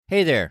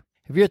Hey there,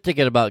 if you're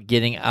thinking about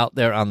getting out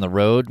there on the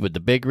road with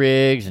the big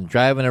rigs and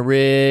driving a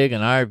rig,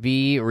 an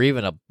RV, or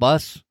even a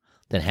bus,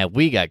 then have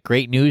we got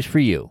great news for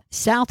you.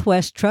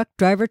 Southwest Truck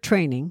Driver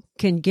Training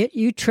can get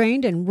you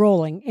trained and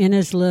rolling in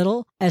as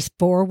little as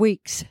 4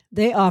 weeks.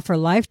 They offer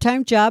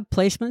lifetime job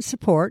placement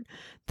support.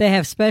 They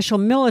have special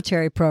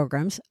military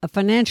programs, a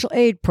financial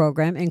aid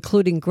program,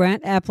 including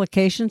grant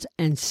applications,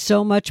 and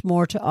so much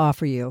more to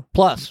offer you.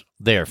 Plus,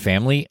 they're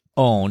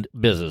family-owned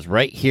business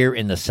right here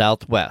in the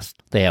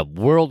Southwest. They have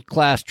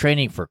world-class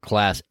training for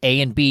Class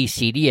A and B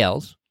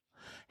CDLs,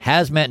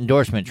 hazmat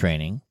endorsement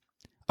training,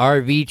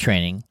 RV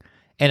training,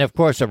 and of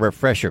course a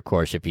refresher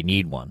course if you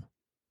need one.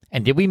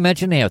 And did we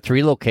mention they have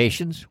 3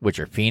 locations, which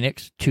are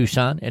Phoenix,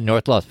 Tucson, and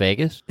North Las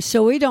Vegas?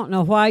 So we don't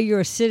know why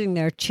you're sitting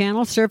there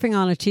channel surfing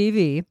on a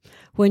TV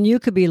when you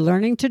could be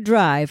learning to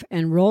drive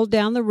and roll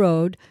down the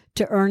road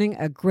to earning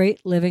a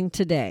great living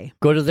today.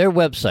 Go to their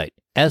website,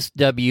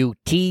 swtdT.com,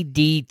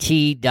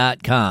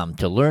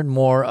 to learn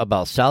more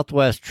about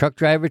Southwest Truck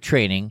Driver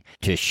Training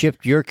to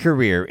shift your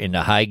career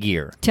into high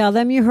gear. Tell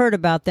them you heard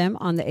about them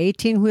on the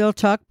 18 Wheel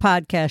Talk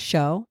podcast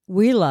show.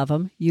 We love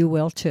them. You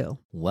will too.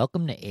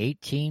 Welcome to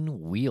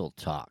 18 Wheel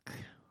Talk.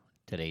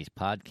 Today's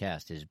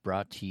podcast is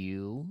brought to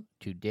you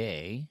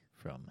today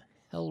from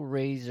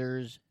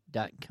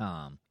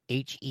Hellraisers.com.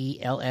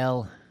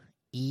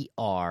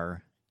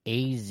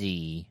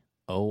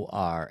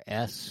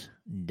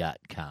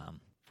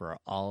 HELLRAZORS.com. For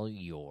all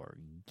your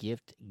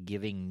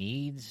gift-giving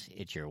needs,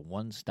 it's your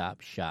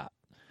one-stop shop.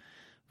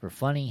 For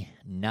funny,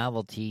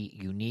 novelty,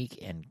 unique,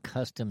 and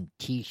custom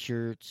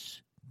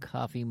T-shirts,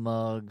 coffee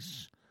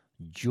mugs,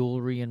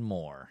 jewelry, and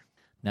more.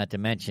 Not to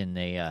mention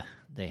they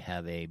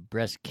have a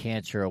breast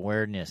cancer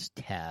awareness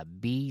tab,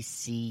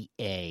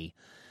 BCA.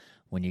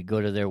 When you go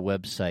to their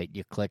website,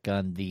 you click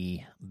on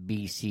the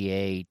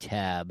BCA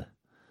tab,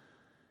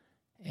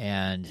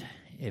 and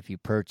if you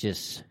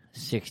purchase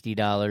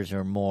 $60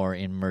 or more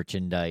in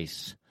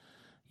merchandise,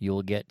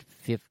 you'll get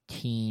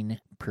 15%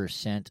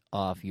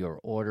 off your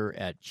order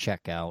at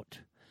checkout.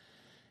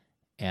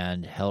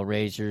 And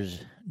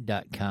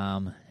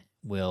Hellraisers.com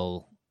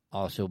will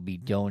also be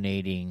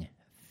donating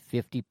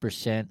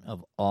 50%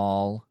 of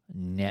all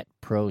net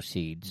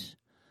proceeds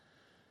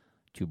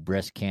to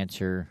breast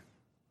cancer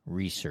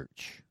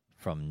research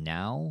from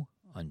now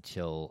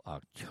until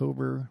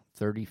October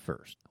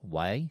 31st.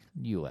 Why,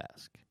 you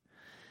ask?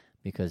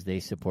 Because they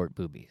support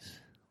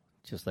boobies,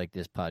 just like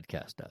this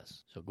podcast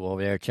does. So go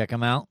over there, check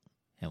them out,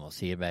 and we'll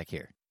see you back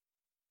here.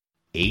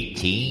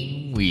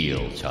 18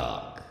 Wheel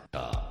Talk.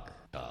 A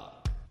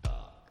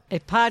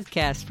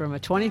podcast from a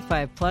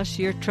 25-plus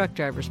year truck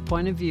driver's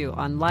point of view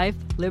on life,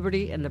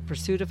 liberty, and the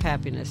pursuit of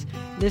happiness.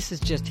 This is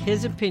just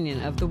his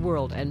opinion of the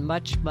world and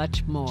much,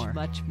 much more.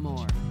 Much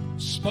more.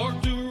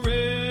 Sparked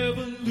a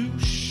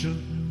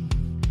revolution,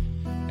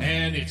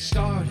 and it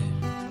started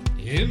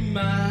in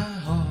my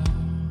heart.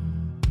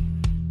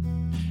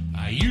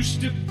 I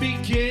used to be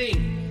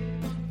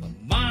king of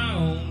my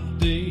own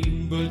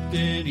thing, but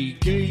then he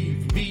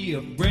gave me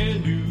a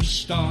brand new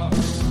start.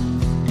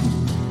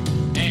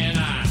 And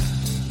I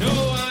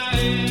know I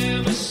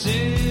am a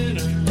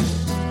sinner,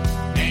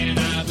 and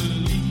I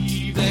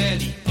believe that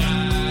he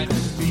died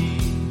for me,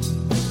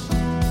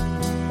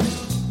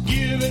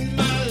 giving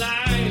my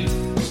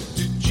life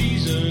to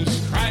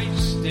Jesus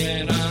Christ,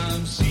 and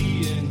I'm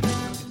seeing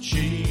the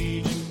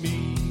change in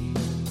me.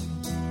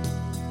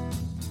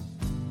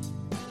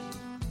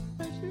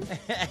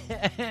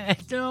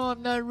 No,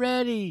 I'm not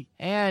ready.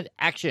 And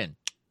action.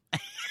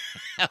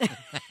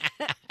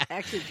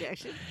 Action,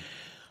 Jackson.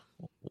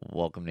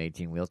 Welcome to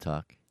 18 Wheel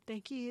Talk.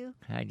 Thank you.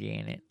 Hi,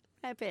 Janet.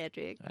 Hi,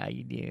 Patrick. How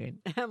you doing?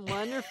 I'm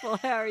wonderful.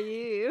 How are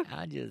you?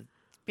 I'm just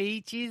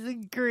peaches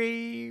and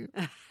cream.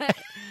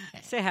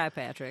 Say hi,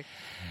 Patrick.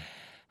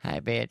 Hi,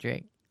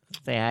 Patrick.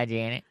 Say hi,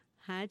 Janet.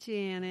 Hi,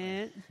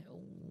 Janet.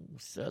 Oh,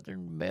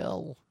 Southern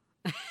Belle.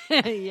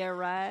 Yeah,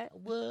 right.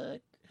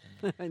 What?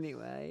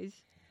 Anyways,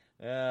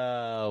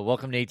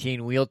 welcome to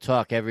 18 Wheel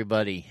Talk,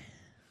 everybody.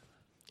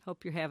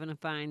 hope you're having a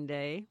fine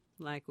day,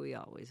 like we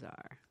always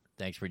are.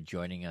 Thanks for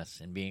joining us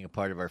and being a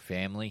part of our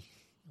family.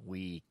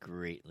 We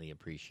greatly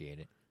appreciate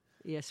it.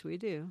 Yes, we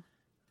do.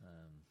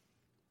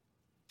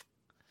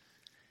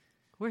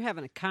 We're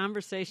having a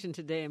conversation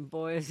today, and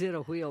boy, is it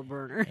a wheel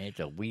burner. It's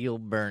a wheel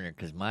burner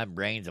because my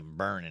brain's a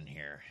burning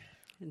here.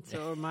 And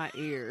so are my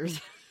ears.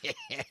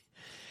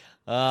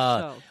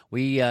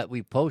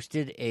 We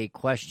posted a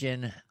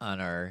question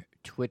on our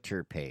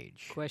Twitter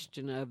page.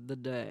 Question of the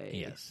day.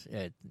 Yes,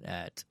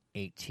 at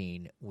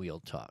 18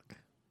 Wheel Talk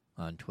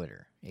on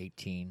Twitter.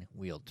 18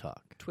 Wheel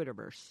Talk.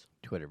 Twitterverse.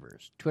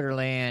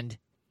 Twitterland.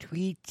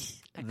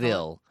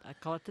 Tweetsville. I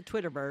call it the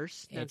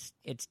Twitterverse.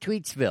 It's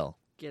Tweetsville.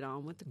 Get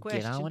on with the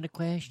question. Get on with the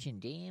question.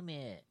 Damn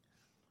it.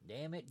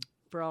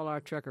 For all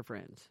our trucker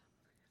friends.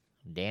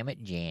 Damn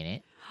it,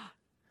 Janet.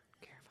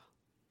 Careful.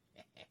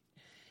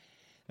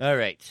 All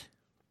right.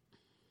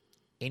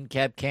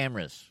 In-cab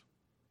cameras.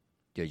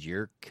 Does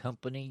your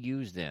company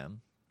use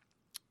them?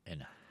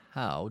 And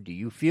how do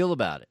you feel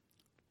about it?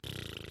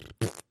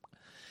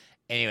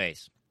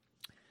 Anyways,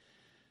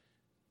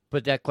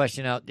 put that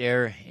question out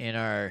there in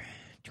our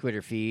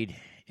Twitter feed,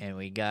 and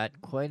we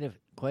got quite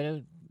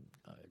a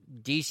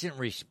decent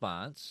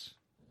response.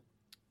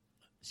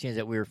 Seems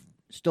that we're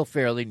still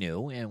fairly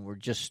new, and we're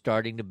just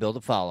starting to build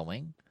a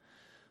following.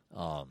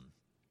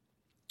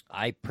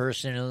 I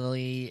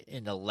personally,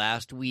 in the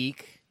last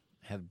week,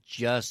 have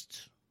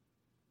just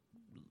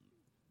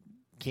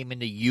came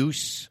into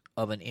use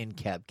of an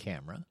in-cab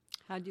camera.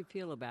 How'd you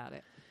feel about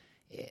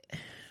it?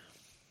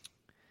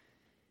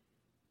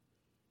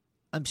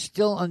 I'm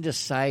still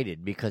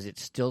undecided because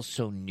it's still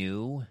so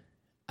new.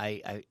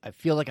 I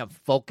feel like I'm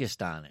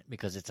focused on it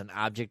because it's an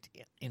object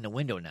in the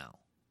window now.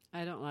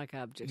 I don't like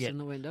objects in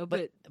the window,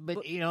 but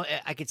you know,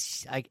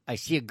 I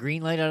see a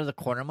green light out of the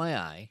corner of my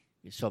eye.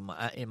 So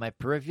in my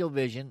peripheral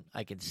vision,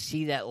 I can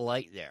see that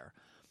light there.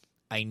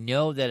 I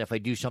know that if I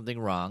do something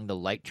wrong, the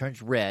light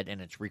turns red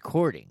and it's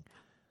recording.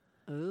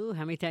 Ooh,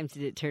 how many times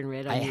did it turn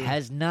red on you? It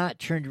has not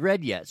turned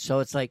red yet. So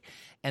it's like,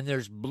 and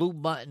there's blue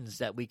buttons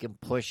that we can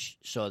push.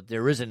 So if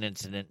there is an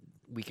incident,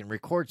 we can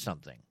record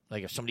something.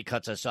 Like if somebody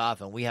cuts us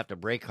off and we have to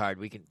brake hard,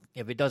 we can.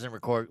 If it doesn't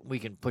record, we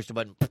can push the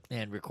button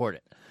and record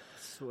it.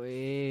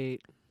 Sweet.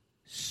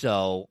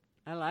 So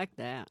I like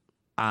that.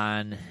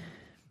 On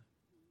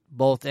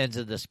both ends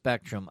of the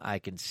spectrum, I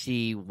can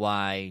see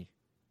why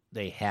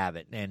they have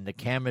it. And the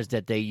cameras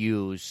that they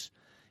use,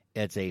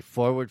 it's a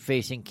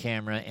forward-facing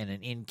camera and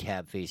an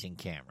in-cab-facing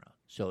camera.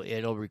 So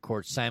it'll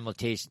record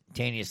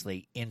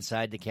simultaneously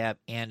inside the cab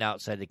and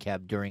outside the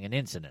cab during an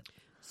incident.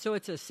 So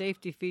it's a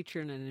safety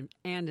feature and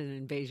an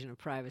invasion of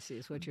privacy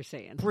is what you're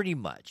saying. Pretty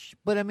much.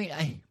 But, I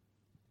mean,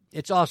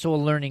 it's also a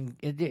learning,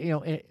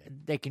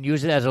 they can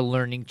use it as a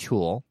learning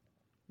tool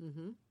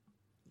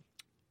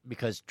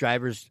because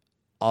drivers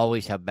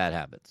always have bad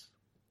habits.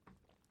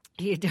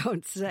 You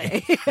don't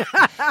say.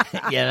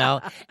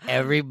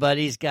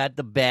 Everybody's got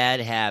the bad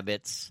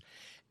habits,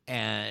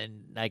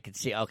 and I can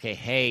see. Okay,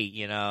 hey,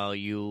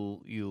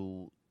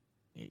 you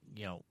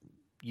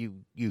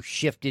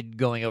shifted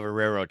going over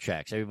railroad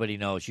tracks. Everybody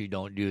knows you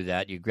don't do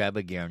that. You grab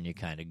a gear and you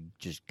kind of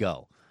just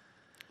go.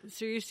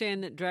 So you're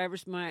saying that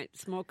drivers might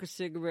smoke a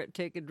cigarette,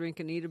 take a drink,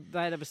 and eat a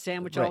bite of a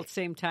sandwich Right. all at the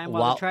same time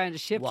while they're trying to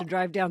shift to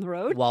drive down the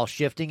road? While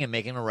shifting and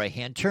making a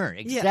right-hand turn.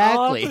 Exactly. Yeah,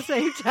 all at the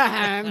same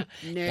time.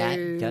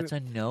 No. That's a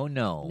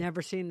no-no.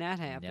 Never seen that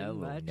happen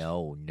much.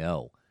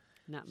 No.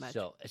 Not much.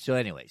 So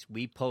anyways,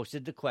 we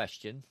posted the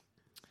question,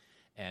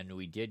 and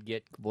we did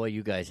get, boy,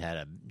 you guys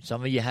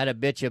some of you had a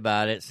bitch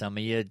about it. Some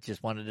of you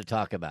just wanted to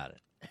talk about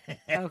it.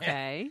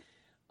 Okay.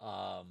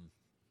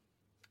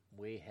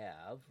 We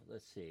have,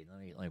 let's see,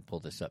 let me pull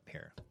this up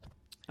here.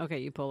 Okay,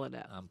 you pull it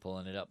up. I'm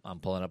pulling it up. I'm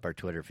pulling up our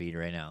Twitter feed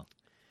right now.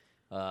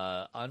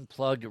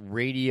 Unplugged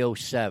Radio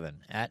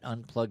 7, at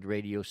Unplugged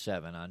Radio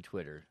 7 on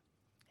Twitter.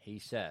 He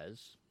says,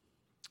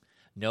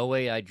 no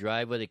way I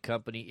drive with a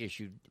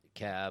company-issued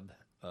cab,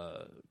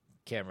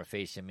 camera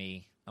facing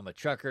me. I'm a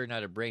trucker,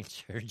 not a brain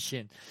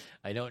surgeon.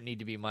 I don't need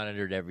to be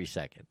monitored every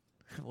second.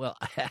 Well,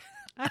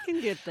 I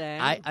can get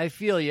that. I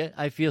feel you.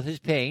 I feel his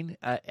pain.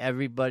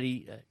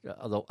 Everybody,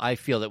 although I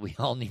feel that we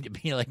all need to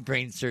be like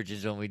brain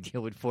surgeons when we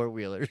deal with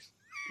four-wheelers.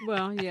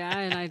 Well, yeah,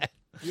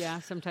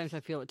 and sometimes I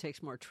feel it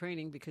takes more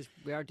training because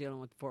we are dealing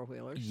with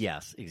four-wheelers.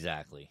 Yes,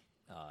 exactly.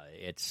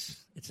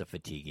 It's a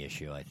fatigue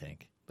issue, I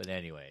think. But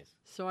anyways.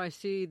 So I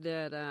see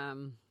that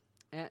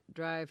at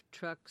Drive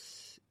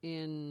Trucks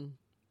in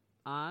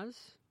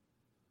Oz.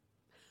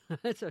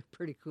 That's a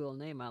pretty cool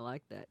name. I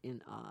like that,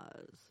 in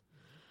Oz.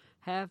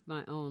 Have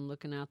my own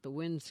looking out the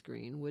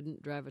windscreen.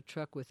 Wouldn't drive a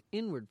truck with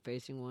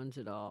inward-facing ones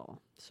at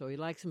all. So he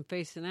likes them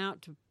facing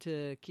out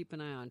to keep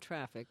an eye on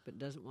traffic, but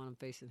doesn't want them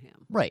facing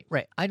him. Right.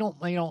 I don't,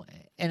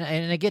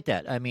 and I get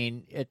that. I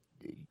mean,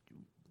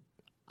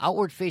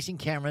 outward-facing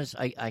cameras,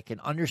 I can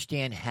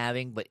understand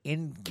having, but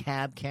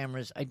in-cab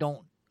cameras, I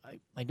don't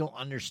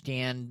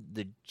understand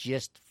the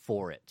gist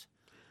for it.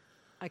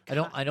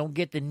 I don't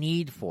get the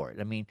need for it.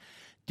 I mean,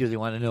 do they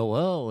want to know,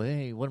 oh,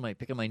 hey, what am I,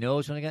 picking my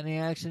nose when I got in the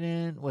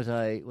accident? Was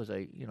I,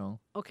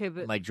 okay,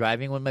 but am I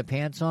driving with my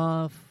pants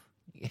off?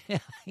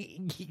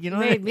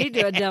 Made me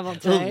do a double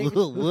take.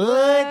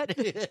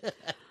 What?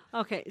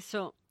 Okay,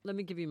 so let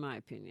me give you my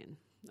opinion.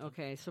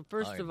 Okay, so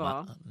first of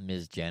all,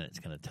 Ms. Janet's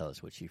going to tell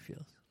us what she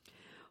feels.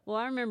 Well,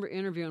 I remember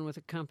interviewing with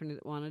a company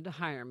that wanted to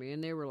hire me,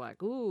 and they were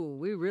like, ooh,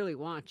 we really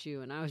want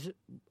you. And I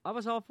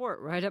was all for it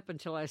right up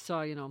until I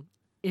saw,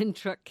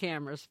 in-truck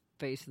cameras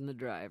facing the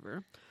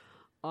driver,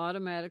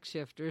 automatic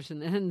shifters,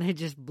 and then they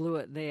just blew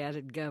it. They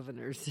added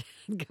governors,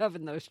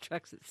 govern those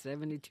trucks at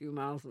 72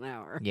 miles an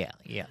hour. Yeah.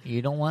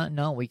 You don't want,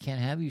 no, we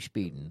can't have you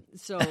speeding.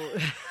 So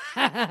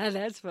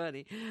that's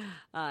funny.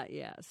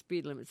 Yeah,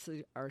 speed limits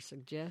are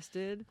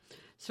suggested.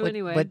 So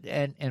anyway. But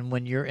and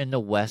when you're in the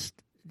West,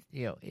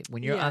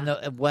 when you're on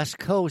the West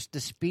Coast,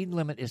 the speed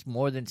limit is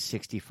more than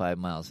 65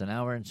 miles an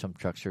hour, and some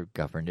trucks are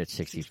governed at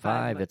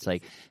 65. It's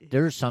like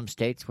there are some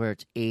states where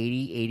it's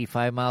 80,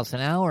 85 miles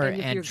an hour,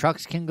 and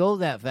trucks can go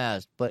that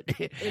fast. But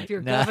if you're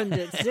governed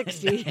at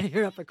 60,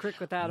 you're up a creek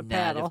without a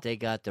paddle. If they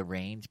got the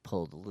reins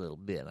pulled a little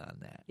bit on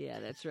that. Yeah,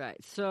 that's right.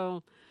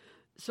 So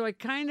So I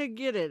kind of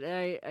get it.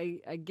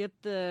 I get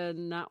the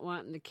not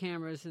wanting the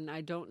cameras, and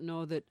I don't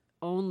know that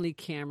only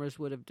cameras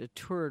would have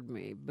deterred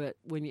me. But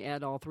when you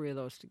add all three of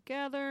those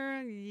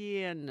together,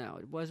 no,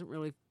 it wasn't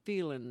really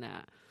feeling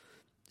that.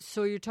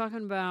 So you're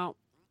talking about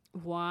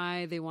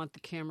why they want the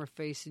camera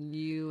facing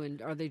you,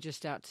 and are they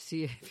just out to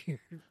see if you're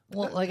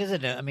Well, like I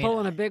said, I mean,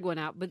 pulling a big one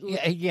out? But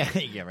yeah,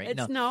 right.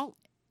 it's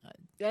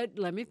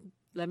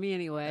let me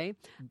anyway.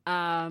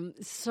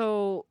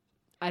 So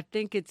I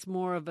think it's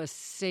more of a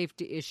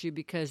safety issue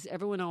because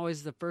everyone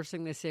always, the first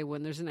thing they say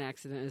when there's an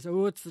accident is,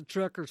 oh, it's the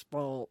trucker's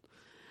fault.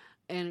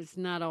 And it's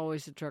not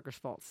always the trucker's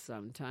fault.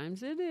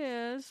 Sometimes it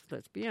is.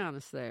 Let's be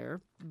honest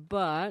there.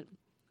 But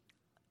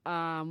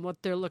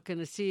what they're looking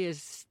to see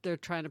is they're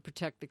trying to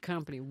protect the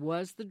company.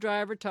 Was the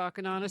driver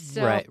talking on a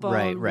cell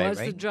phone? Was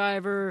the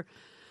driver,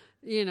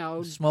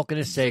 smoking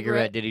a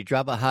cigarette? Did he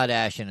drop a hot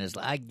ash in his?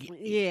 Did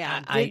he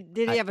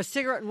have a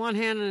cigarette in one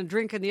hand and a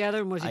drink in the other?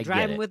 And was he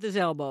driving with his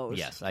elbows?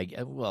 Yes.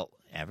 Well,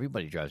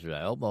 everybody drives with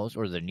their elbows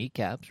or their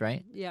kneecaps,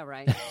 right? Yeah,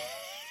 right.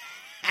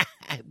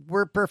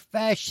 We're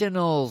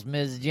professionals,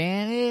 Ms.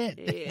 Janet.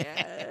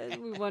 Yeah,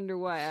 we wonder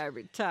why I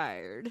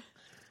retired.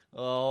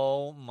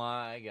 Oh,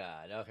 my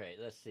God. Okay,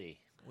 let's see.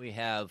 We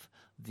have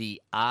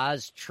the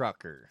Oz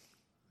Trucker.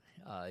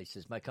 He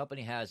says, my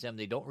company has them.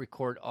 They don't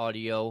record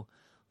audio.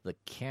 The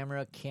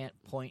camera can't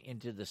point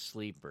into the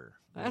sleeper.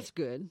 That's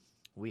good.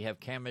 We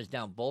have cameras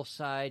down both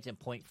sides and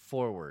point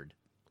forward.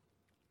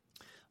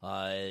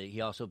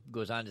 He also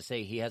goes on to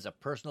say he has a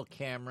personal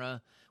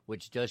camera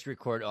which does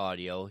record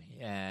audio,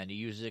 and he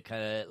uses it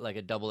kind of like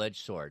a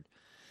double-edged sword.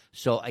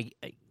 So I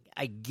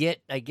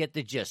get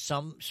the gist.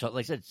 Like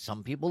I said,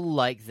 some people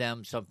like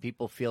them. Some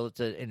people feel it's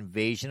an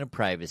invasion of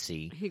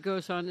privacy. He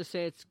goes on to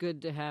say it's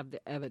good to have the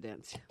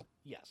evidence.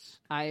 Yes,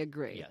 I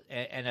agree.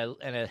 Yeah,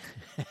 and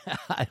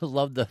I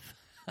love the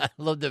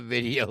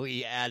video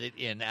he added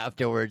in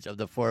afterwards of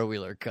the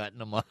 4-wheeler cutting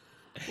them off.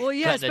 Well,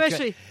 yeah,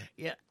 especially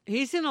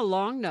he's in a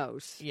long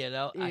nose.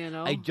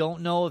 I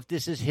don't know if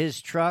this is his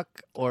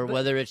truck or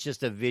whether it's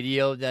just a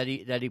video that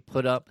he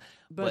put up.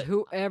 But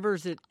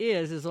whoever's it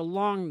is a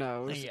long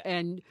nose,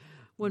 and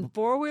when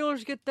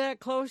 4-wheelers get that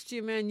close to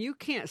you, man, you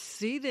can't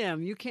see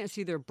them. You can't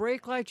see their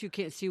brake lights. You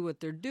can't see what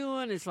they're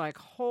doing. It's like,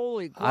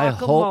 holy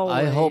guacamole.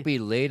 I hope he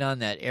laid on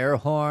that air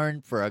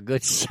horn for a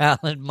good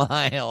solid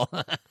mile.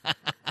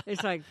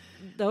 It's like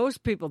those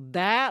people,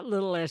 that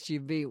little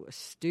SUV was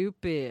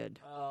stupid.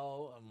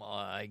 Oh,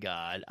 my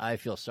God. I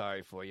feel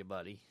sorry for you,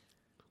 buddy.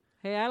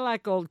 Hey, I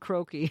like Old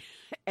Croaky.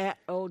 At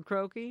Old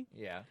Croaky.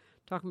 Yeah.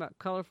 Talking about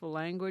colorful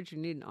language. You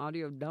need an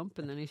audio dump,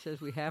 and then he says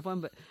we have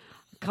one. But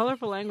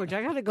colorful language,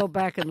 I got to go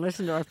back and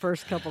listen to our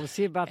first couple to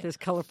see about this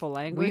colorful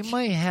language. We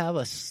might have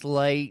a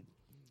slight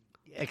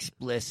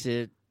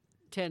explicit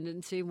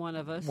tendency, one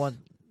of us.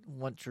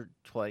 Once or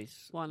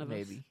twice. One of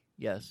maybe. us.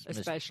 Yes.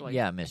 Especially.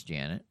 Miss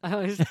Janet. Oh,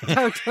 it's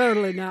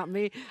totally not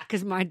me,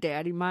 because my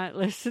daddy might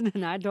listen,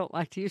 and I don't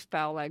like to use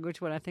foul language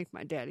when I think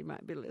my daddy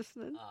might be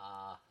listening.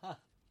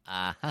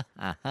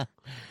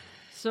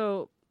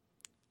 So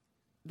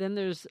then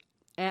there's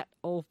at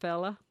Old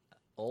Fella.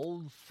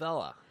 Old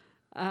Fella.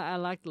 I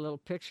like the little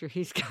picture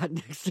he's got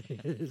next to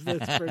his.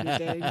 That's pretty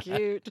dang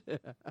cute.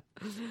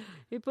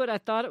 He put, I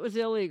thought it was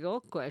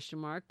illegal, ?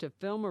 To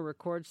film or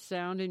record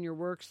sound in your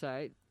work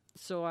site,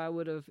 so I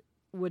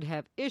would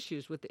have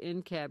issues with the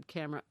in-cab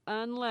camera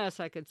unless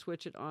I could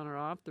switch it on or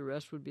off. The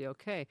rest would be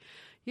okay.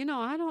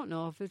 I don't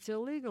know if it's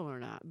illegal or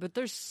not, but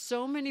there's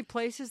so many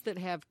places that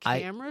have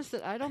cameras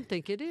that I don't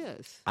think it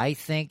is. I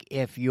think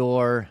if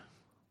you're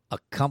a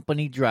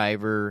company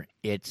driver,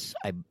 it's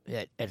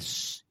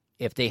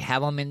if they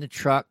have them in the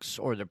trucks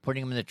or they're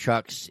putting them in the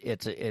trucks,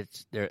 it's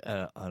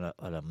an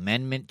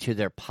amendment to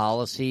their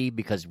policy,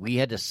 because we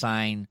had to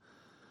sign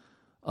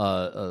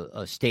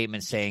a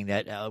statement saying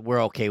that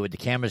we're okay with the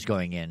cameras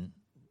going in,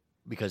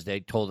 because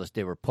they told us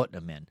they were putting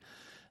them in.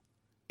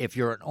 If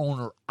you're an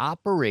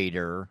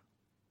owner-operator,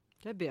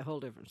 that'd be a whole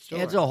different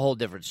story. It's a whole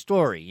different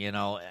story.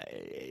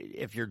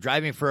 If you're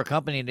driving for a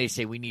company and they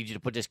say, we need you to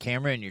put this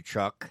camera in your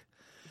truck,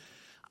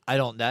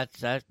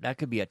 that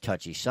could be a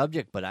touchy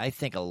subject, but I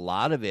think a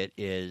lot of it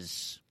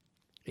is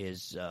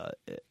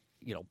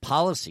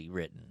policy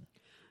written.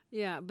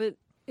 Yeah, but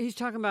he's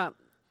talking about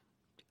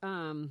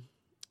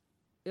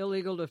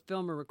illegal to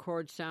film or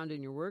record sound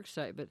in your work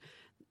site, but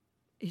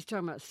he's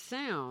talking about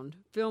sound,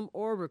 film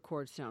or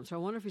record sound. So I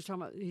wonder if he's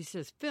talking about, he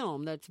says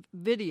film, that's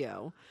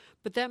video.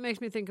 But that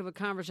makes me think of a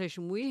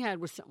conversation we had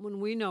with someone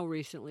we know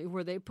recently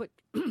where they put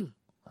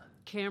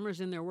cameras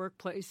in their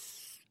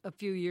workplace a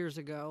few years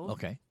ago.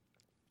 Okay.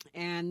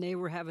 And they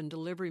were having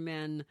delivery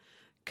men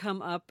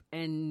come up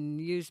and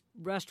use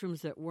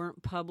restrooms that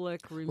weren't public.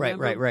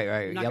 Remember? Right.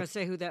 I'm not going to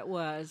say who that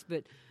was,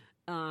 but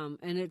and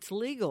it's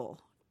legal.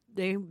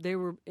 They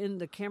were in,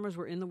 the cameras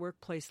were in the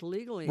workplace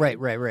legally.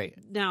 Right.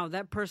 Now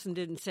that person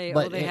didn't say,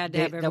 they had to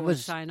have everyone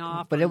sign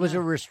off. But it was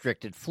a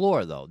restricted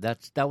floor, though.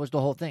 That was the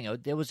whole thing.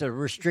 It was a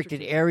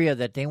restricted area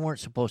that they weren't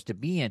supposed to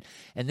be in,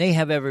 and they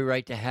have every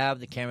right to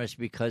have the cameras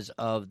because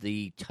of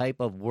the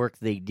type of work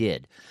they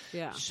did.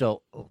 Yeah.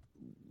 So,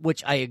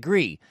 which I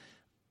agree.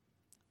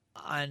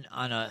 on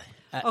a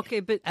Okay,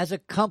 but as a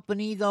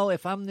company though,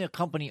 if I'm the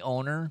company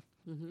owner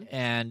Mhm.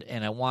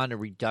 and I want a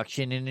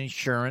reduction in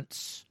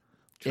insurance,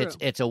 True.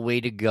 it's a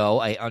way to go.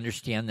 I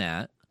understand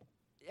that.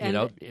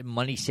 And-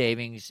 Money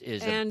savings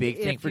is a and big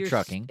thing if for you're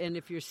trucking. And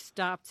if you're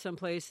stopped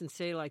someplace and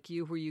say like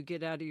you, where you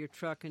get out of your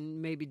truck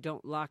and maybe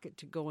don't lock it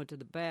to go into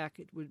the back,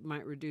 it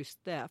might reduce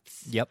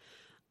thefts. Yep.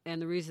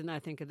 And the reason I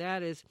think of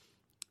that is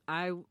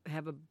I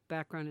have a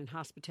background in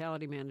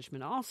hospitality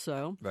management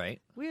also.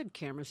 Right. We had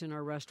cameras in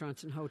our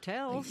restaurants and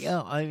hotels.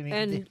 Yeah, I mean,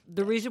 And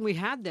the reason we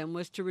had them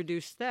was to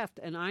reduce theft.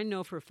 And I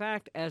know for a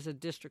fact, as a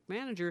district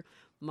manager,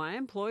 my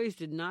employees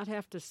did not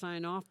have to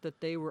sign off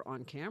that they were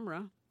on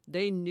camera.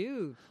 They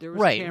knew there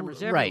was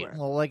cameras everywhere. Right.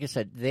 Well, like I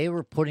said, they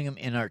were putting them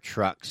in our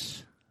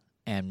trucks,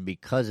 and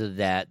because of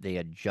that, they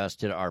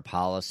adjusted our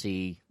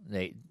policy.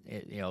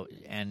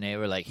 And they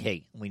were like,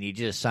 "Hey, we need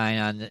you to sign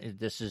on.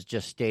 This is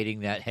just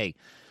stating that, hey,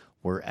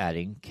 we're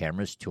adding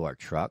cameras to our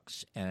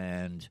trucks,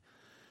 and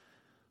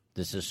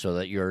this is so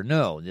that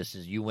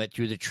you went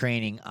through the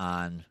training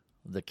on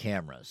the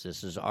cameras.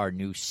 This is our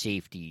new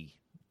safety,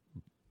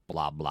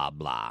 blah blah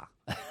blah."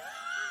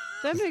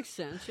 That makes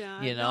sense. Yeah,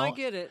 I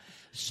get it.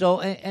 So,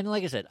 and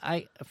like I said,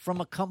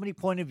 from a company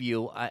point of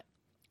view,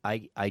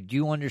 I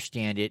do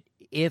understand it.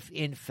 If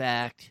in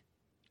fact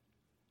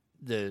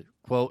the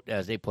quote,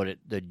 as they put it,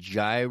 the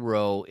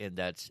gyro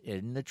that's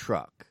in the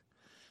truck,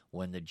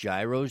 when the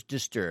gyro is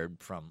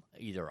disturbed from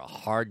either a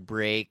hard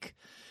brake,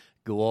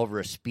 go over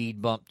a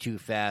speed bump too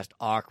fast,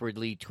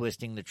 awkwardly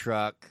twisting the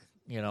truck,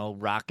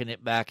 rocking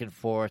it back and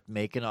forth,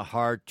 making a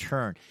hard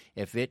turn.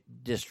 If it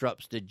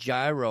disrupts the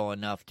gyro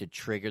enough to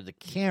trigger the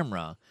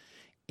camera,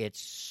 it's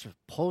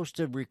supposed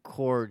to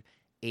record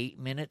 8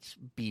 minutes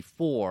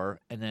before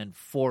and then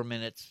 4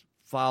 minutes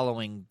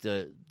following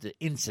the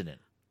incident.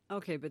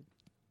 Okay, but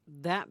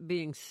that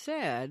being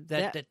said,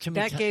 That to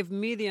me gave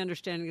me the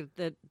understanding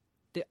that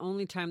the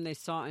only time they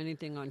saw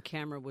anything on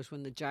camera was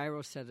when the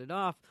gyro set it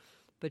off.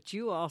 But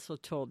you also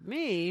told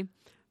me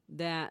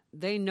that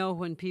they know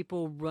when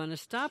people run a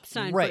stop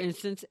sign, Right. for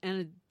instance,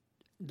 and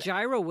a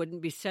gyro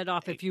wouldn't be set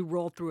off if you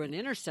roll through an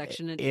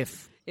intersection. And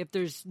If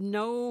there's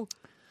no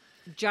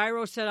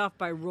gyro set off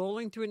by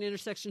rolling through an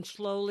intersection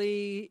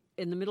slowly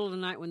in the middle of the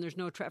night when there's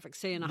no traffic,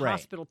 say in a Right.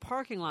 hospital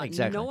parking lot,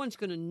 Exactly. no one's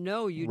going to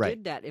know you Right.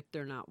 did that if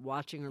they're not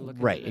watching or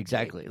looking. right, at the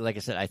exactly. tape. Like I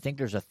said, I think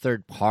there's a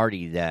third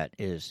party that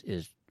is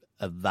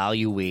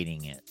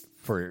evaluating it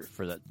for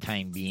the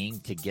time being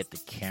to get the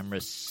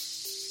camera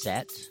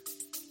set.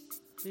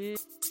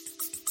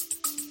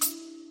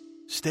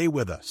 Stay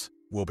with us.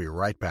 We'll be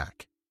right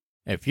back.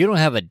 If you don't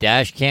have a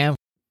dash cam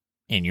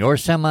in your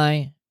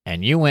semi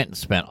and you went and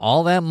spent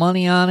all that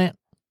money on it,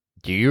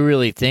 do you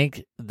really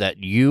think that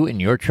you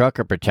and your truck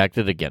are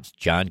protected against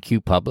John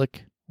Q.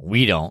 Public?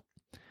 We don't.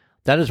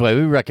 That is why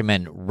we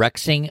recommend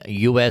Rexing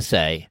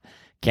USA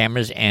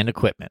cameras and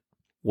equipment.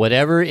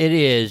 Whatever it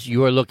is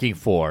you are looking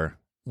for,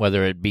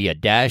 whether it be a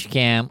dash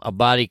cam, a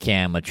body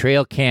cam, a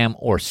trail cam,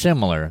 or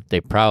similar,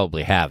 they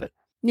probably have it.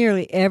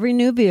 Nearly every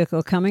new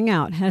vehicle coming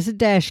out has a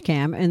dash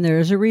cam, and there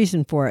is a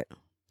reason for it: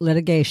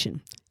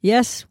 litigation.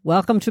 Yes,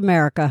 welcome to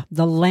America,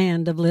 the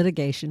land of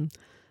litigation.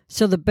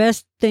 So the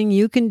best thing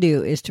you can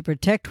do is to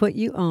protect what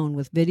you own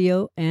with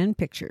video and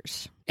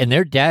pictures. And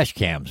their dash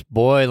cams,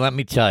 boy, let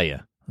me tell you,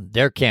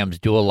 their cams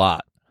do a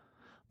lot.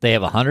 They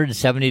have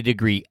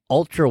 170-degree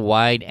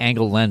ultra-wide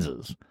angle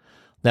lenses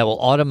that will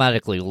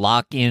automatically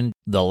lock in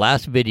the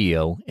last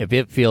video if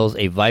it feels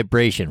a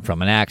vibration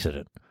from an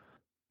accident.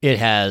 It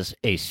has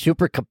a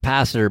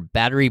supercapacitor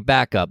battery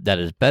backup that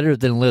is better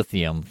than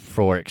lithium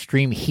for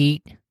extreme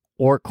heat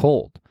or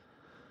cold.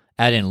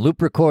 Add in loop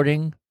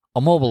recording,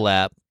 a mobile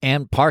app,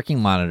 and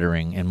parking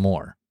monitoring, and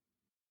more.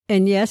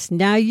 And yes,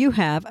 now you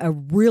have a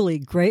really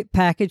great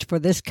package for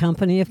this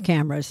company of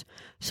cameras.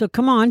 So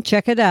come on,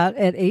 check it out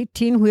at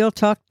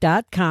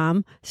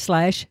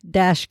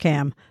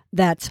 18wheeltalk.com/dashcam.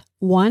 That's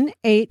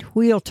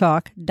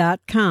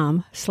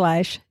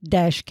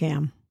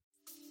 18wheeltalk.com/dashcam.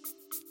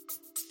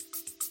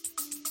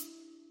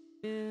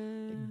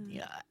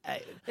 Yeah,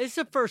 It's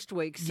the first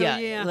week, so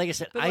yeah. Like I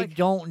said, But I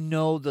don't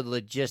know the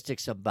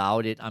logistics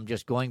about it. I'm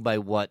just going by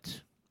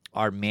what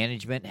our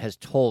management has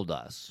told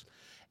us.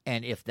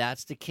 And if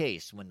that's the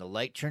case, when the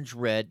light turns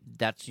red,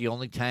 that's the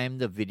only time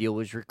the video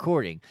is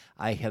recording.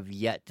 I have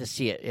yet to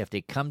see it. If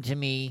they come to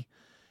me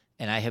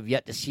and I have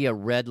yet to see a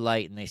red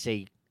light and they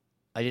say,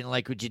 I didn't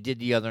like what you did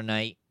the other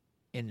night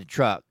in the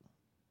truck,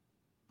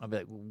 I'll be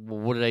like, well,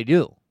 what did I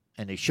do?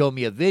 And they show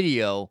me a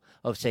video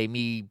of, say,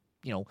 me,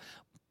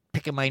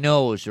 picking my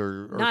nose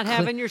or not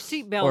having your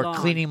seatbelt or on.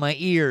 cleaning my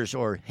ears,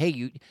 or, hey,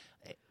 you...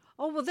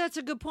 Oh, well, that's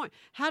a good point.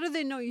 How do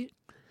they know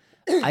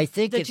I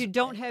think that you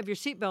don't have your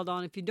seatbelt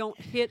on if you don't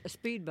hit a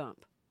speed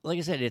bump? Like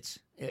I said,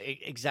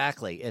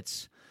 exactly.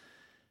 It's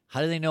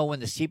how do they know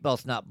when the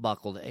seatbelt's not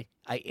buckled?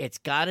 It's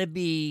got to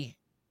be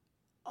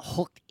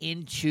hooked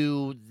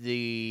into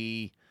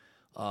the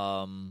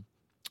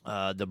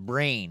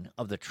brain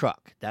of the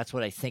truck. That's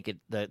what I think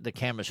the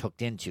camera's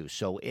hooked into.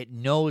 So it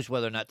knows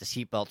whether or not the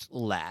seatbelt's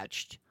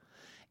latched.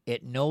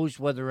 It knows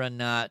whether or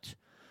not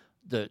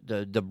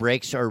the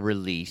brakes are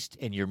released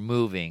and you're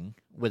moving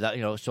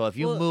without, so if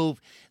you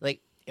move,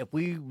 like if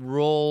we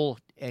roll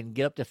and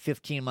get up to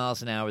 15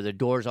 miles an hour, the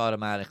doors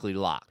automatically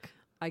lock.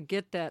 I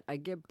get that. I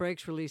get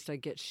brakes released. I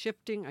get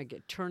shifting. I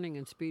get turning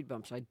and speed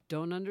bumps. I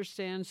don't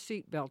understand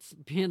seat belts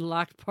being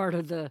locked part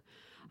of the.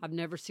 I've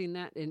never seen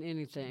that in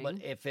anything.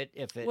 But if it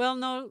well,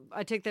 no,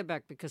 I take that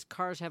back because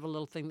cars have a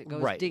little thing that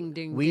goes right. ding,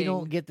 ding, we ding.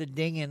 don't get the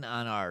dinging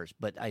on ours,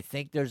 but I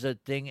think there's a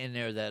thing in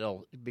there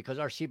that'll, because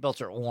our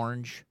seatbelts are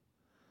orange,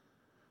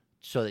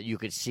 so that you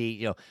could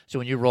see, so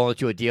when you roll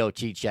into a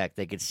DOT check,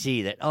 they could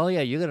see that, oh,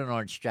 yeah, you got an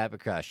orange stripe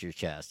across your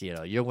chest.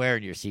 You're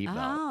wearing your seatbelt.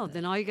 Oh,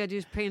 then all you got to do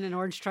is paint an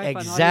orange stripe on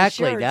all your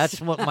Exactly. shirts.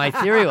 That's what my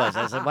theory was.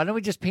 I said, why don't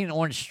we just paint an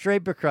orange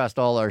stripe across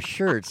all our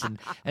shirts and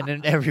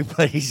then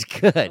everybody's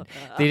good?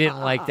 They didn't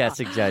like that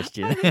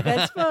suggestion.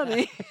 That's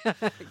funny.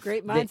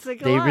 Great minds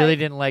think They alike. really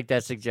didn't like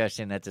that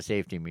suggestion at the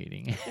safety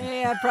meeting.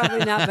 Yeah,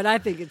 probably not, but I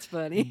think it's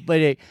funny.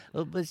 But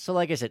so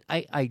like I said,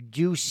 I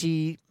do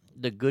see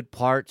the good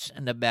parts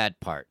and the bad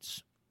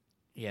parts.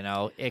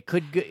 It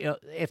could go,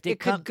 if they It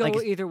come, could go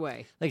like, either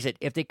way. like I said,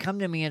 if they come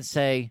to me and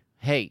say,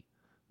 "Hey,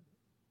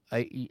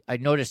 I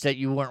noticed that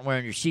you weren't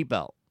wearing your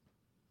seatbelt."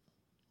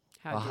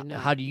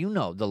 How do you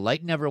know? The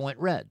light never went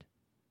red.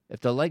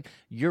 If the light,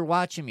 you're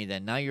watching me,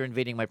 then now you're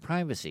invading my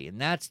privacy, and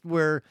that's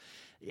where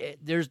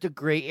there's the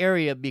gray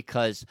area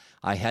because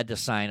I had to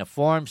sign a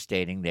form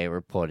stating they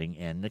were putting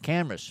in the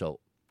cameras.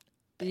 So.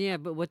 Yeah,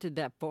 but what did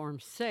that form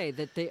say?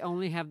 That they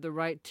only have the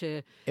right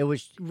to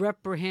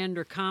reprehend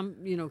or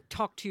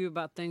talk to you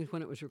about things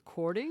when it was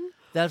recording?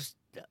 That's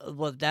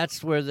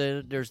where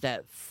there's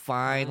that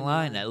fine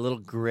line, that little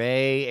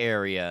gray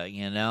area.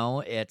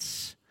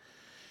 It's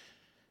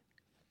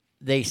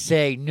they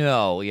say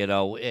no.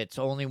 It's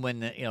only when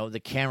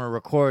the camera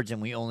records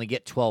and we only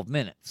get 12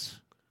 minutes.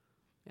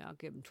 Yeah, I'll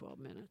give them 12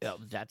 minutes.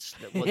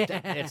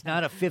 It's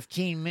not a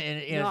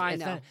 15-minute. No, I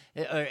know.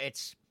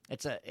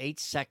 It's 8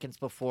 seconds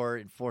before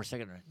and 4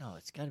 seconds. No,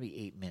 it's got to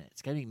be 8 minutes.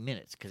 It's got to be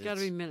minutes. It's got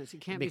to be minutes.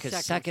 It can't be seconds.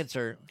 Because seconds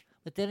are.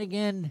 But then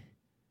again,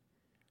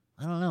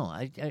 I don't know.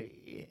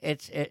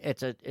 It's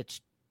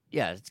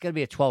got to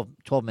be a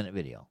 12-minute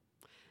video.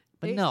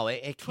 But no,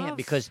 it can't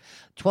because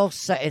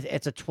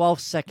it's a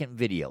 12-second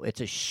video. It's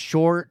a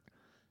short.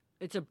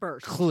 It's a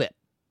burst clip.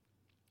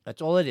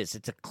 That's all it is.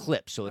 It's a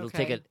clip. So it'll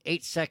take an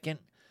 8 seconds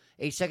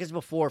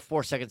before,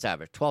 4 seconds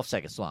after, 12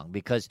 seconds long.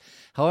 Because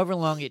however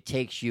long it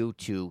takes you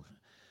to.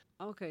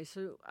 Okay,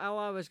 so all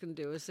I was going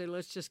to do is say,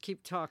 let's just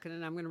keep talking,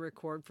 and I'm going to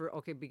record for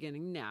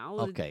beginning now.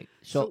 Okay,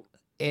 so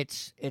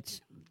it's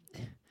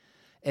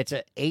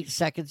a 8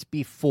 seconds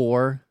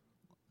before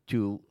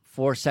to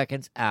 4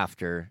 seconds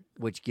after,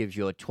 which gives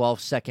you a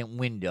 12-second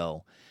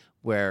window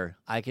where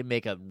I can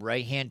make a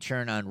right-hand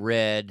turn on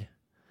red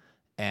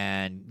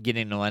and get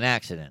into an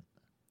accident.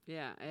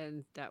 Yeah,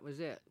 and that was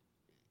it.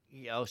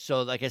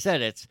 So like I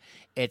said, it's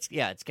a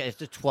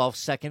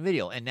 12-second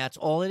video, and that's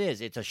all it is.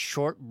 It's a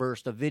short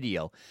burst of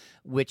video,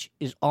 which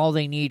is all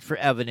they need for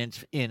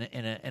evidence in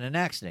an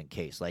accident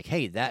case. Like,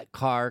 hey, that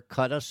car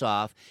cut us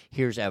off.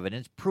 Here's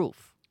evidence,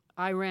 proof.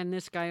 I ran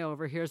this guy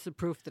over. Here's the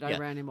proof that I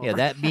ran him over. Yeah,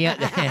 that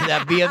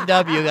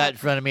BMW got in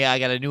front of me. I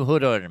got a new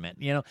hood ornament.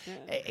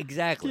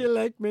 Exactly. Do you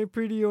like my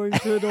pretty orange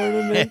hood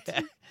ornament?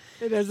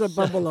 It has a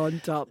bubble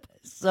on top.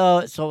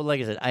 So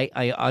like I said,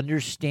 I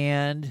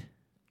understand.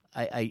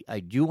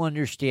 I do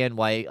understand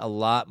why a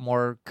lot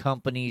more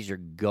companies are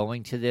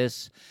going to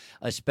this,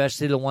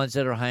 especially the ones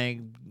that are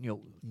hiring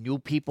new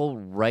people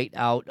right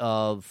out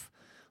of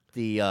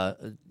the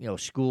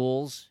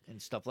schools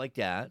and stuff like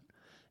that.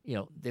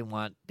 They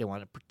want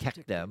to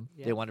protect them.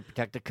 Yeah. They want to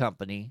protect the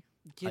company.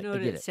 Do you know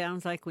what it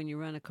sounds like when you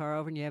run a car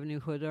over and you have a new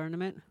hood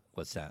ornament?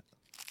 What's that?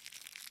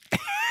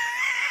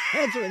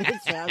 That's what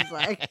it sounds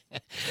like.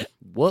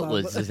 What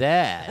was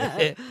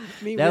that?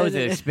 That was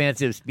an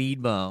expensive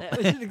speed bump. That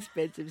was an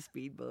expensive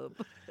speed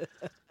bump.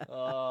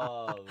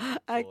 Oh,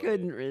 I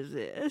couldn't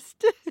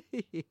resist.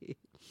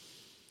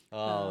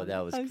 Oh,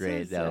 that was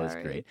great. So that was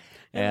great.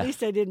 At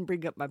least I didn't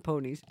bring up my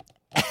ponies.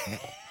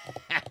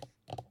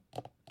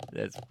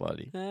 That's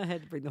funny. I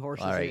had to bring the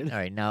horses all in. All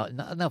right. Now,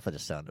 enough of the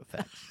sound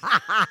effects.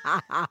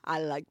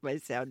 I like my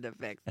sound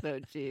effects,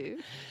 don't you?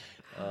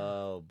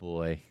 Oh,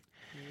 boy.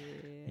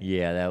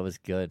 Yeah, that was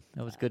good.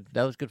 That was good.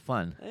 That was good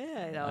fun.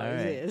 Yeah, it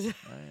always is.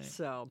 Right.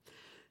 So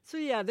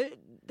yeah,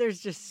 there's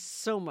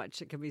just so much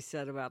that can be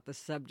said about the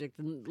subject,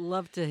 and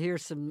love to hear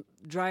some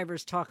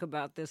drivers talk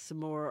about this some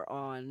more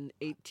on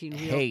 18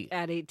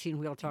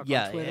 Wheel Talk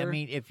on Twitter. I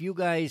mean, if you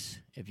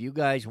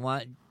guys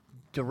want,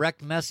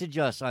 direct message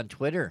us on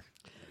Twitter,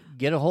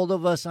 get a hold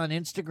of us on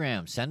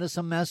Instagram, send us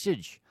a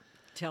message.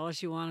 Tell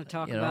us you want to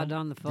talk about it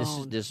on the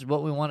phone. This is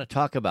what we want to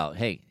talk about.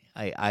 Hey,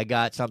 I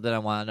got something I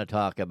want to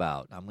talk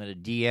about. I'm going to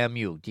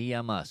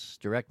DM us,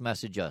 direct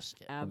message us.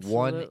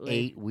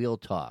 Absolutely. 1-8 Wheel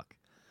Talk.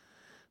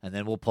 And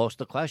then we'll post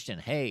the question.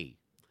 Hey,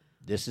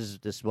 this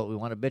is what we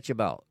want to bitch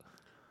about.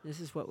 This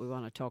is what we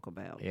want to talk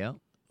about. Yeah.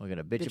 We're going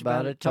to bitch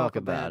about it, talk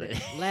about it.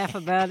 Laugh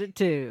about it,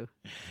 too.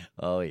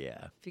 Oh,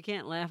 yeah. If you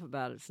can't laugh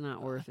about it, it's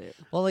not worth it.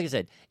 Well, like I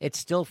said, it's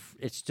still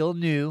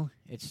new.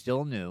 It's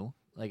still new.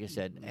 like I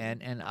said,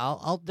 and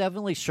I'll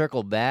definitely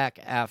circle back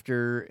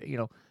after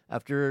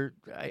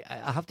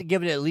I'll have to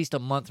give it at least a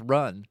month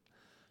run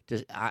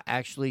to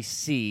actually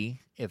see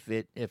if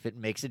it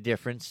makes a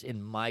difference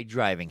in my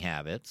driving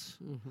habits.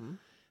 Mm-hmm.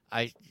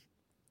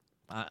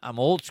 I'm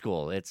old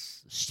school.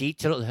 It's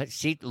seat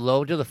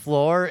low to the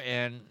floor,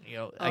 and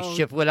I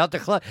shift without the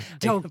clutch.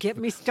 Don't get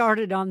me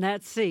started on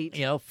that seat.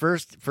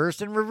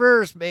 First and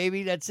reverse,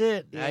 baby. That's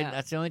it. Yeah.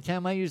 That's the only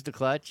time I use the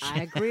clutch.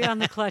 I agree on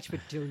the clutch,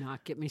 but do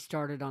not get me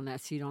started on that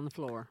seat on the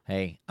floor.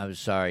 Hey, I'm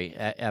sorry.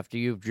 After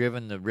you've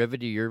driven the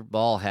rivet of your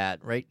ball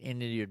hat right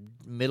into your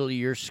middle of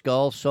your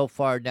skull so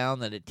far down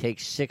that it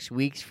takes 6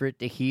 weeks for it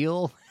to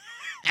heal.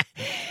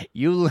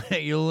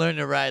 You'll learn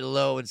to ride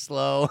low and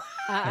slow.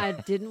 I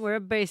didn't wear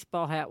a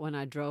baseball hat when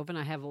I drove, and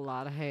I have a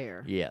lot of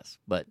hair. Yes,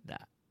 but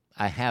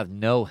I have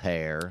no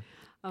hair.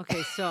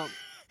 Okay, so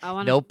I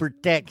want no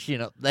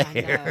protection up I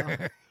there.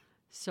 know.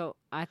 So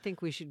I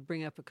think we should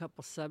bring up a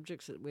couple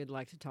subjects that we'd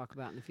like to talk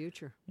about in the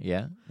future.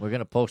 Yeah, we're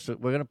gonna post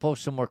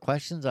some more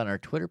questions on our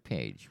Twitter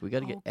page. We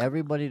got to get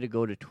everybody to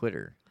go to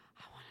Twitter.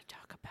 I want to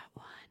talk about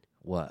one.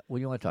 What? What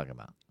do you want to talk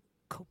about?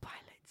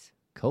 Co-pilots.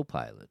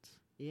 Co-pilots.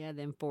 Yeah,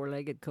 them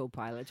four-legged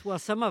co-pilots. Well,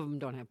 some of them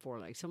don't have 4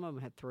 legs. Some of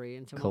them have 3,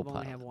 and some of them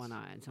only have 1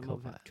 eye, and some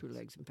of them have 2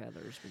 legs and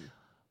feathers.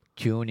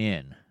 Tune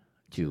in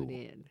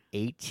to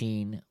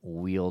 18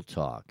 Wheel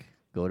Talk.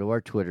 Go to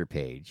our Twitter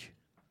page.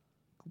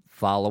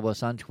 Follow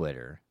us on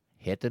Twitter.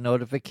 Hit the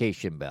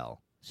notification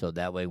bell so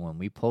that way when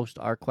we post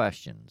our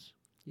questions,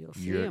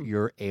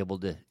 you're able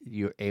to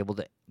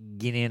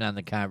get in on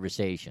the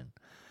conversation.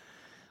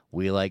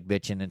 We like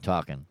bitching and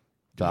talking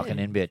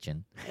and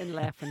bitching and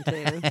laughing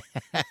too.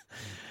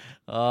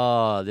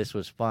 Oh, this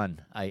was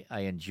fun. I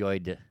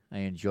enjoyed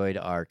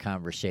our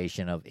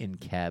conversation of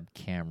in-cab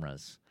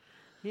cameras.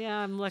 Yeah,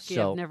 I'm lucky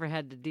I've never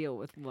had to deal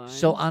with one.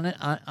 So out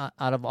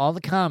of all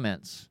the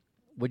comments,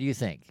 what do you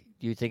think?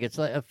 Do you think it's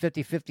like a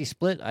 50-50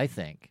 split? I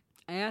think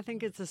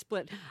it's a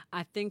split.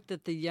 I think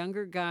that the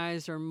younger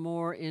guys are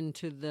more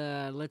into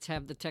the let's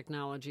have the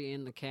technology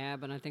in the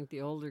cab, and I think the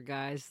older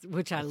guys,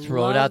 which I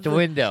throw it out the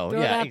window.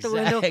 Throw it out the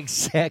window.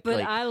 Exactly.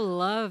 But I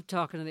love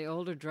talking to the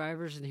older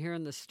drivers and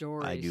hearing the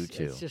stories. I do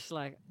too. It's just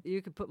like you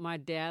could put my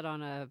dad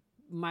on a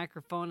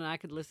microphone and I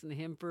could listen to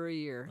him for a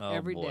year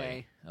every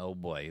day. Oh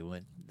boy,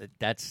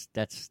 that's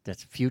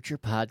future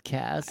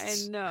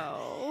podcasts. I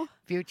know.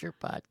 Future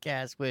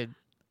podcast with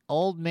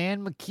Old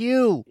Man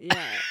McHugh.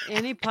 Yeah,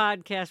 any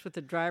podcast with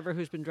a driver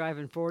who's been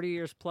driving 40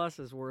 years plus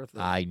is worth it.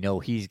 I know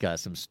he's got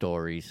some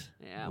stories.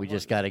 Yeah, we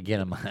just got to get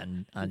him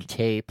on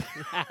tape.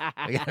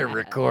 We got to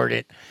record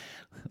it.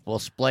 We'll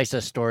splice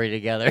a story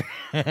together.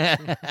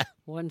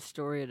 One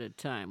story at a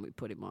time. We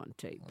put him on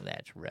tape.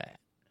 That's right.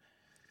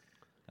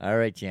 All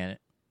right, Janet.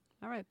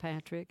 All right,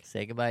 Patrick.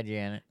 Say goodbye,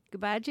 Janet.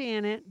 Goodbye,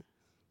 Janet.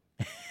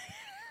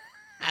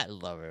 I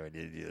love it when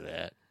you do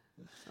that.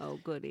 Oh,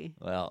 goody.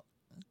 Well,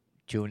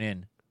 tune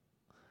in.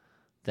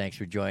 Thanks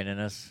for joining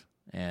us.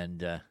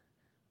 And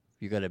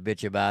you got a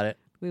bitch about it?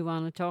 We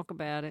want to talk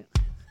about it.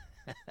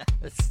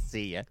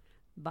 See ya.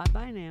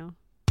 Bye-bye now.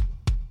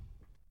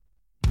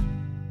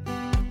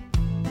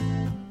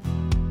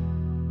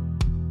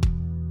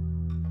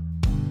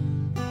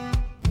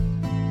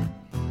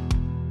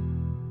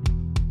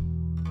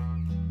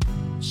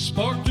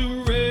 Sparked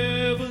a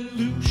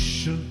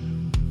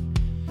revolution,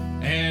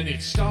 and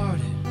it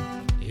started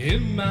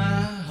in my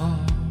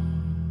heart.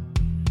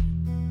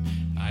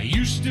 I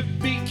used to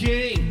be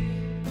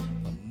king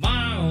of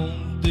my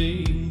own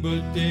thing,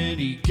 but then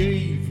he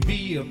gave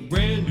me a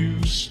brand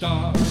new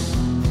start.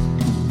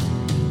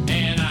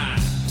 And I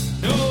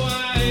know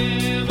I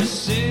am a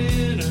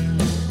sinner,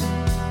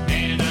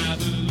 and I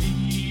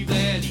believe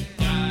that he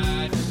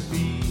died for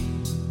me,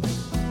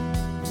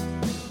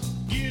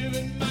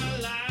 giving my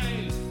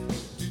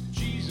life to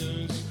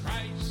Jesus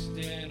Christ,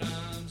 and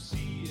I'm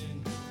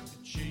seeing the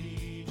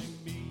change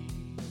in me.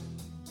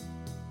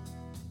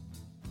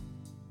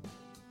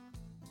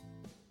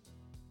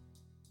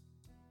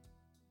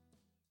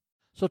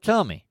 So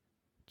tell me,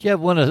 do you have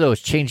one of those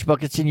change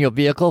buckets in your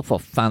vehicle for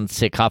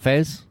fancy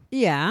cafes?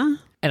 Yeah.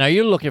 And are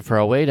you looking for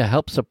a way to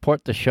help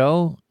support the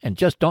show and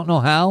just don't know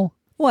how?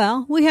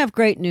 Well, we have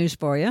great news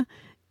for you.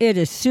 It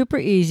is super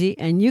easy,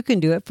 and you can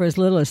do it for as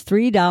little as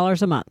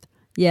 $3 a month.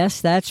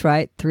 Yes, that's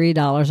right,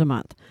 $3 a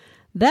month.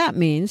 That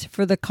means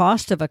for the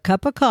cost of a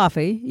cup of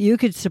coffee, you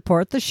could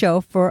support the show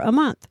for a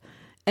month.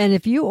 And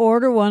if you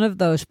order one of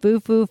those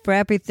foo-foo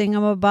frappy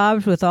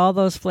thingamabobs with all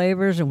those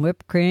flavors and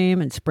whipped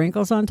cream and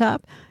sprinkles on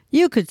top,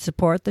 you could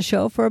support the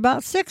show for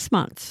about 6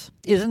 months.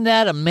 Isn't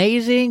that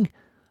amazing?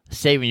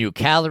 Saving you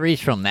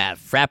calories from that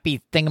frappy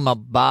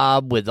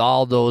thingamabob with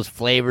all those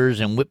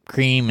flavors and whipped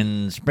cream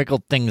and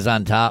sprinkled things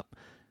on top,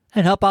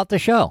 and help out the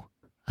show.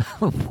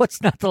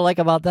 What's not to like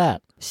about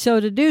that?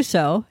 So to do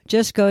so,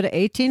 just go to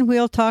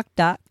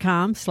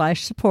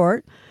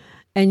 18wheeltalk.com/support,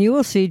 and you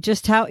will see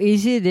just how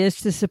easy it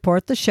is to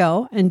support the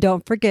show. And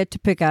don't forget to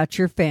pick out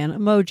your fan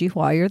emoji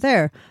while you're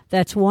there.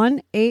 That's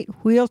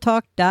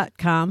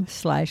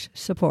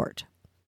 18wheeltalk.com/support.